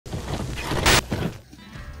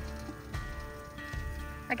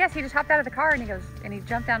I guess he just hopped out of the car and he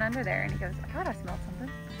jumped down under there and he goes, I thought I smelled something.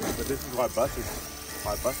 But this is why buses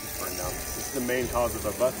burn down. This is the main cause of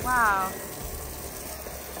a bus. Wow.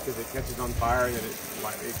 Because it catches on fire and then it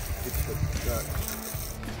hits the truck.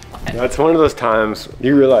 That's one of those times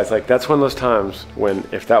you realize, like, that's one of those times when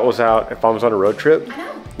if I was on a road trip, I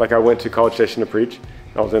know. like I went to College Station to preach,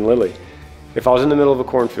 I was in Lilly. If I was in the middle of a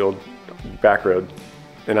cornfield, back road,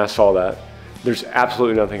 and I saw that, there's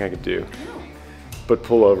absolutely nothing I could do. But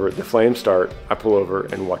pull over, the flames start, I pull over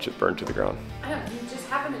and watch it burn to the ground. I know, you just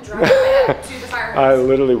happen to drive back to the firehouse. I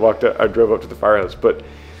literally I drove up to the firehouse, but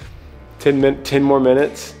 10 more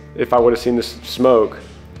minutes, if I would have seen this smoke,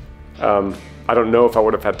 I don't know if I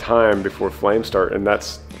would have had time before flames start, and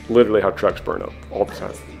that's literally how trucks burn up all the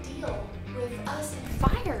time. What's the deal with us and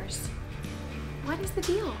fires? What is the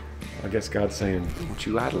deal? I guess God's saying, don't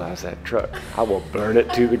you idolize that truck. I will burn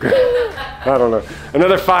it to the ground. I don't know.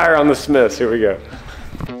 Another fire on the Smiths. Here we go.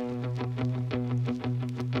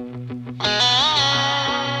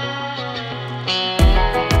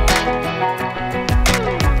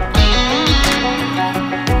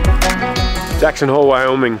 Jackson Hole,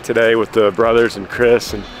 Wyoming today with the brothers and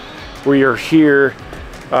Chris, and we are here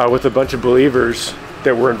with a bunch of believers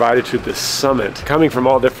that were invited to this summit, coming from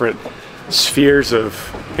all different spheres of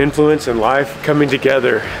influence and life, coming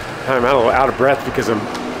together. I'm a little out of breath because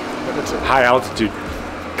it's at high altitude.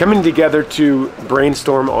 Coming together to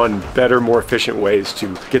brainstorm on better, more efficient ways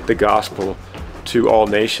to get the gospel to all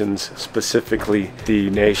nations, specifically the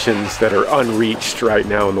nations that are unreached right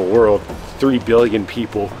now in the world. 3 billion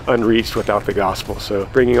people unreached without the gospel. So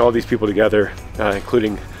bringing all these people together,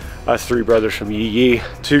 including us 3 brothers from Yee,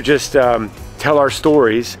 to just tell our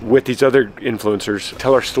stories with these other influencers,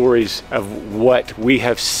 tell our stories of what we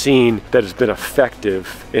have seen that has been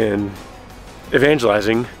effective in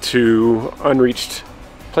evangelizing to unreached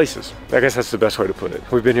places. I guess that's the best way to put it.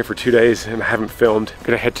 We've been here for 2 days and I haven't filmed. I'm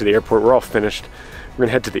gonna head to the airport. We're all finished. We're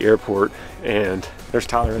gonna head to the airport, and there's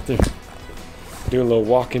Tyler right there, doing a little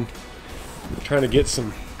walking, trying to get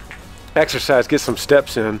some exercise, get some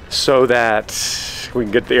steps in so that we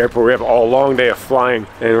can get to the airport. We have a long day of flying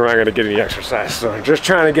and we're not gonna get any exercise. So I'm just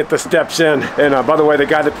trying to get the steps in. And by the way, the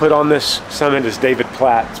guy that put on this summit is David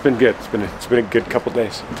Platt. It's been good. It's been a good couple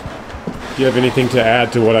days. Do you have anything to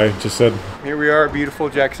add to what I just said? Here we are, beautiful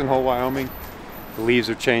Jackson Hole, Wyoming. The leaves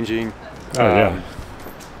are changing. Oh, yeah.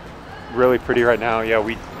 Really pretty right now. Yeah,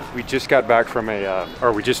 we just got back from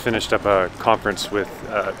we just finished up a conference with,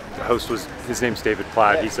 the host his name's David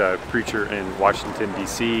Platt. He's a preacher in Washington,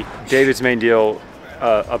 D.C. David's main deal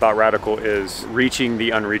about Radical is reaching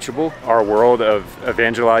the unreachable, our world of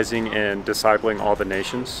evangelizing and discipling all the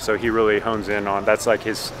nations. So he really hones in on, that's like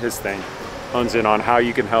his thing, hones in on how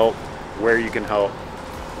you can help, where you can help,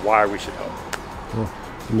 why we should help. Well,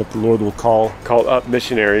 and that the Lord will call up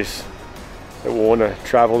missionaries that will want to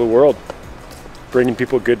travel the world, bringing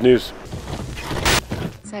people good news.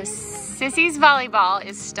 So Sissy's volleyball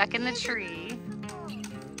is stuck in the tree.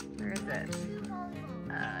 Where is it?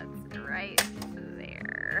 It's right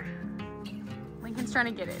there. Lincoln's trying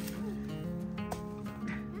to get it.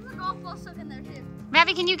 There's a golf ball stuck in there too.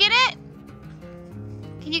 Mavi, can you get it?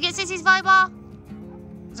 Can you get Sissy's volleyball?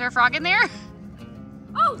 Is there a frog in there?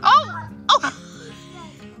 Oh! Oh! Oh!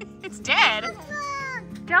 It's dead.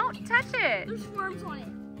 Don't touch it. There's worms on it.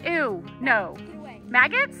 Ew, no. Get away.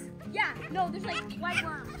 Maggots? Yeah, no, there's like white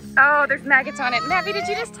worms. Oh, there's maggots on it. Mavi, did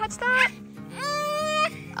you just touch that?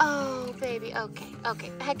 Oh, baby, okay.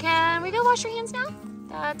 Can we go wash your hands now?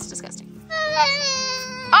 That's disgusting.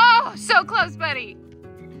 Oh, so close, buddy.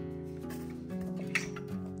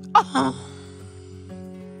 Oh.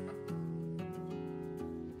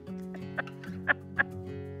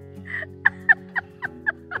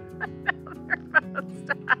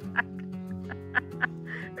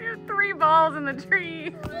 We have 3 balls in the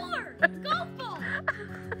tree. 4! Golf ball!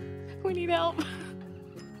 We need help.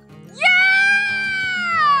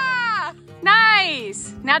 Yeah!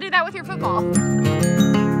 Nice! Now do that with your football. Can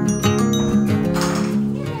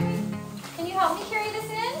you help me carry this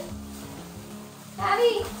in?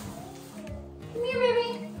 Abby! Come here,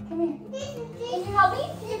 baby. Come here. Can you help me?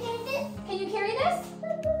 Can you carry this?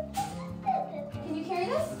 Can you carry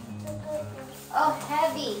this? Oh,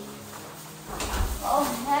 heavy. Oh,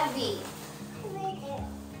 heavy.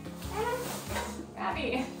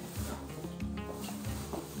 Abby.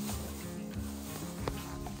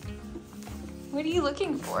 What are you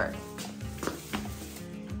looking for?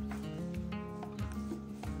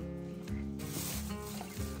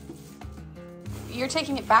 You're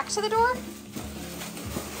taking it back to the door?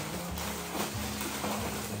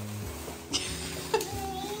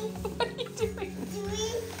 What are you doing?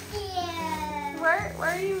 Where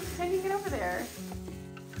are you? How do you get over there?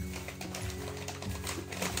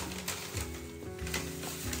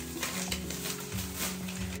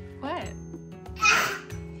 What?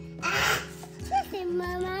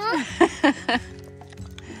 Mama.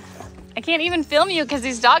 I can't even film you because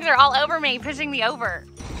these dogs are all over me, pushing me over.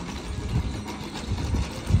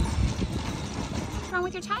 What's wrong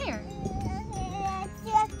with your tire?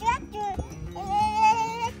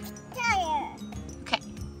 Okay.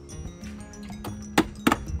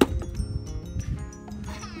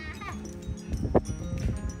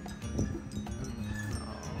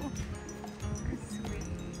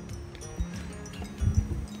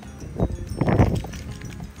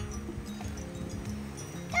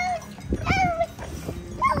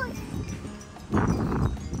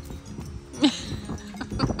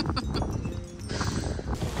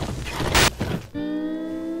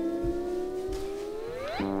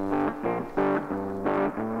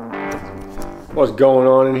 What's going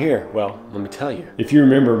on in here? Well, let me tell you. If you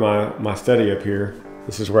remember my study up here,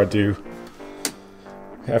 this is where I do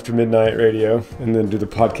after midnight radio and then do the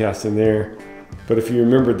podcast in there. But if you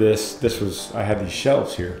remember this was, I had these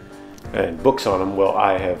shelves here and books on them. Well,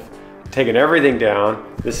 I have taken everything down.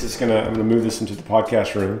 I'm gonna move this into the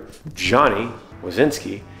podcast room. Johnny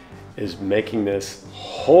Wazinski is making this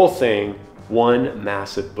whole thing one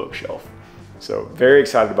massive bookshelf. So very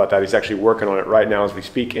excited about that. He's actually working on it right now as we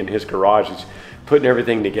speak in his garage. He's putting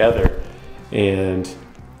everything together, and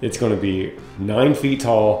it's going to be 9 feet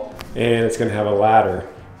tall, and it's going to have a ladder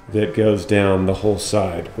that goes down the whole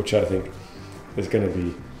side, which I think is going to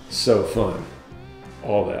be so fun.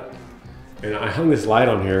 All that. And I hung this light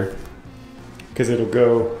on here because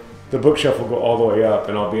the bookshelf will go all the way up,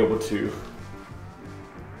 and I'll be able to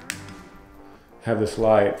have this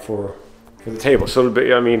light for the table. So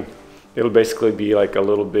it'll basically be like a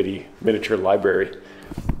little bitty miniature library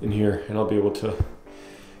in here, and I'll be able to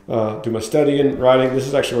do my studying, writing. This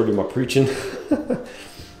is actually where I do my preaching.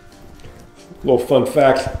 Little fun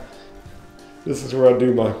fact, this is where I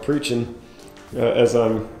do my preaching. As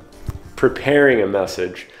I'm preparing a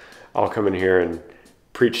message, I'll come in here and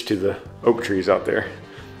preach to the oak trees out there.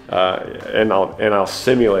 And I'll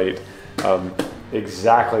simulate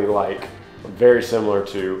exactly like, very similar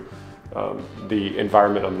to the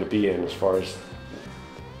environment I'm going to be in as far as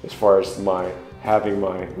having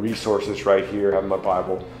my resources right here, having my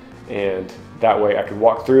Bible, and that way I can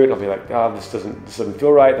walk through it and I'll be like, this doesn't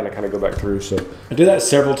feel right, then I kind of go back through. So I do that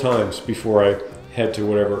several times before I head to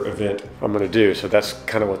whatever event I'm going to do. So that's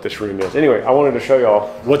kind of what this room is. Anyway, I wanted to show y'all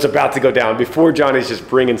what's about to go down before Johnny's just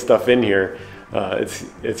bringing stuff in here.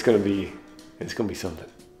 It's going to be something.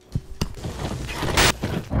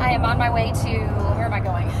 I am on my way to, where am I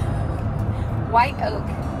going? White Oak,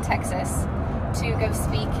 Texas, to go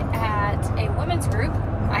speak at a women's group.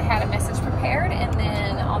 I had a message prepared, and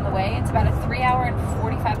then on the way, it's about a 3-hour and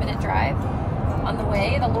 45-minute drive. On the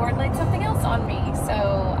way, the Lord laid something else on me, so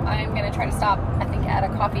I'm going to try to stop, I think, at a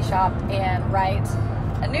coffee shop and write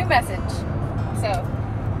a new message. So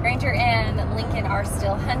Granger and Lincoln are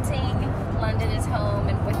still hunting. London is home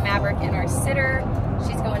and with Maverick and our sitter.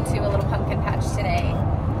 She's going to a little pumpkin patch today.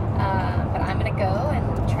 But I'm going to go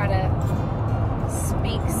and try to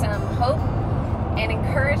speak some hope and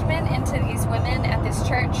encouragement into these women at this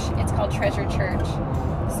church. It's called Treasure Church.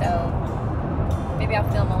 So maybe I'll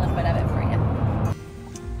film a little bit of it for you.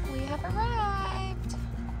 We have arrived.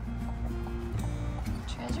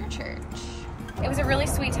 Treasure Church. It was a really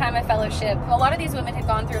sweet time of fellowship. A lot of these women had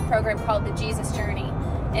gone through a program called the Jesus Journey,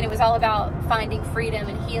 and it was all about finding freedom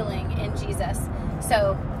and healing in Jesus.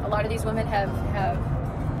 So a lot of these women have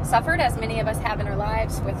suffered, as many of us have in our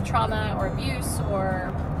lives, with trauma or abuse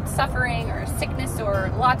or suffering or sickness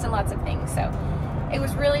or lots and lots of things. So it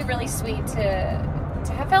was really, really sweet to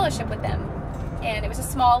have fellowship with them. And it was a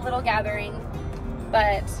small little gathering,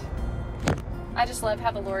 but I just love how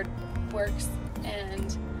the Lord works,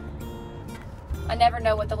 and I never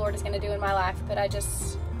know what the Lord is going to do in my life, but I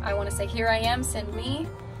want to say, here I am, send me.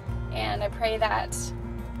 And I pray that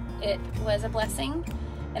it was a blessing,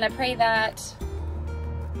 and I pray that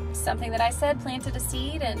something that I said planted a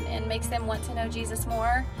seed and makes them want to know Jesus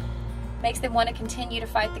more, makes them want to continue to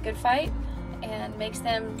fight the good fight, and makes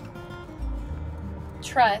them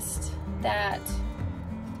trust that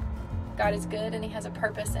God is good and He has a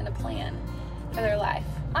purpose and a plan for their life.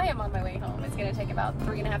 I am on my way home. It's going to take about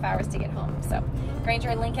 3.5 hours to get home. So Granger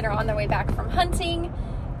and Lincoln are on their way back from hunting.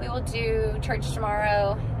 We will do church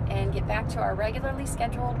tomorrow and get back to our regularly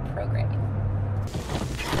scheduled programming.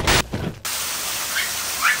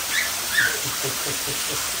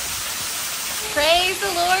 Praise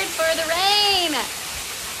the Lord for the rain.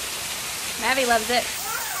 Mavi loves it.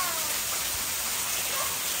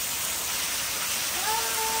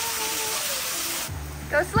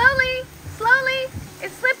 Go slowly, slowly.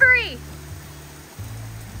 It's slippery.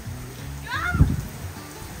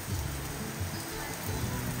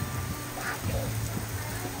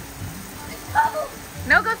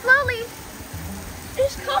 No, go slowly.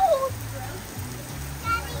 It's cold.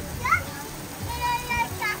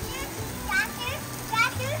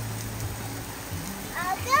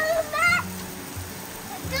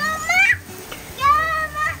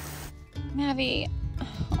 Mavi,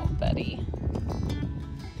 oh buddy.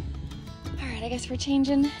 All right, I guess we're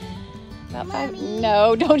changing about Mommy. 5.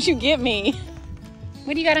 No, don't you get me.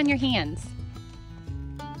 What do you got on your hands?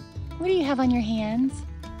 What do you have on your hands?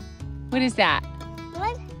 What is that?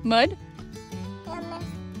 Mud. Mud?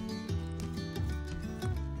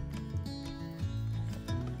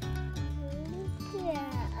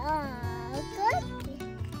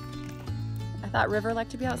 I thought River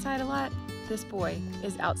liked to be outside a lot. This boy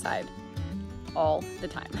is outside all the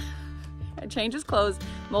time. I change his clothes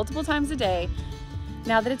multiple times a day.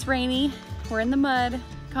 Now that it's rainy, we're in the mud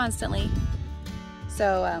constantly.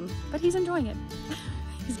 So, but he's enjoying it.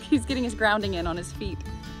 He's getting his grounding in on his feet.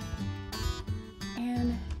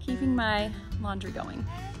 And keeping my laundry going.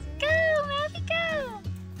 Go, Mavi, go!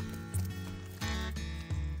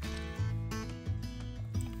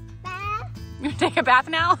 Bath. You wanna take a bath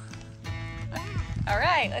now? All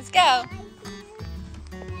right, let's go.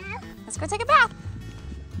 Let's go take a bath.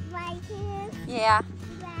 Yeah.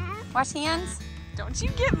 Wash hands. Don't you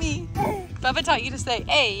get me. Bubba taught you to say,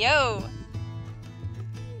 hey, yo.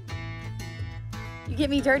 You get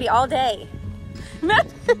me dirty all day.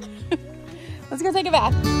 Let's go take a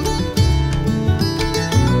bath.